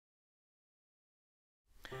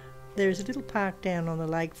There is a little park down on the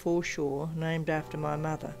lake foreshore named after my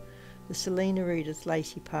mother, the Selina Edith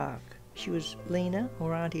Lacey Park. She was Lena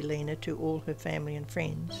or Aunty Lena to all her family and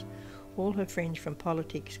friends. All her friends from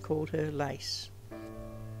politics called her Lace.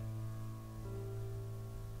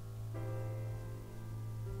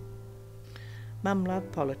 Mum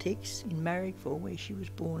loved politics. In Marrickville, where she was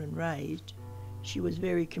born and raised, she was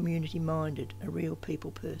very community-minded, a real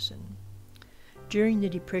people person. During the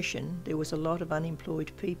Depression, there was a lot of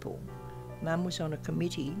unemployed people. Mum was on a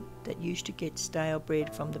committee that used to get stale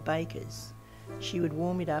bread from the bakers. She would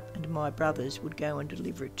warm it up and my brothers would go and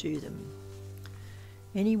deliver it to them.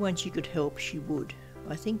 Anyone she could help, she would.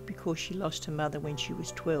 I think because she lost her mother when she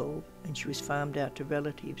was 12 and she was farmed out to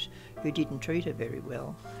relatives who didn't treat her very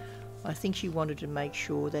well, I think she wanted to make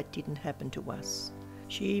sure that didn't happen to us.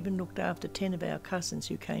 She even looked after 10 of our cousins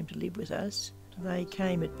who came to live with us. They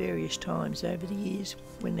came at various times over the years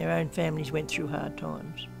when their own families went through hard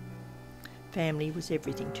times. Family was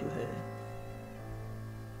everything to her.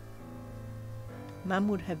 Mum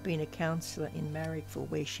would have been a counsellor in Marrickville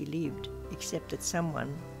where she lived, except that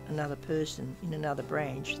someone, another person in another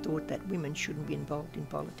branch, thought that women shouldn't be involved in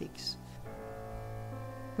politics.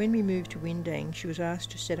 When we moved to Windang, she was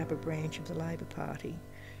asked to set up a branch of the Labor Party.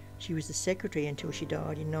 She was the secretary until she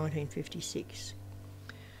died in 1956.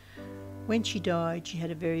 When she died, she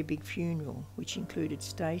had a very big funeral, which included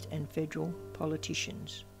state and federal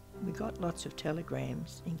politicians. We got lots of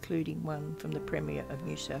telegrams, including one from the Premier of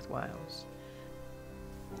New South Wales.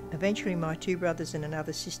 Eventually my 2 brothers and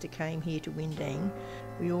another sister came here to Windang.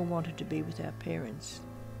 We all wanted to be with our parents.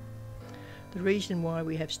 The reason why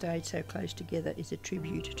we have stayed so close together is a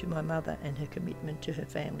tribute to my mother and her commitment to her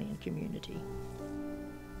family and community.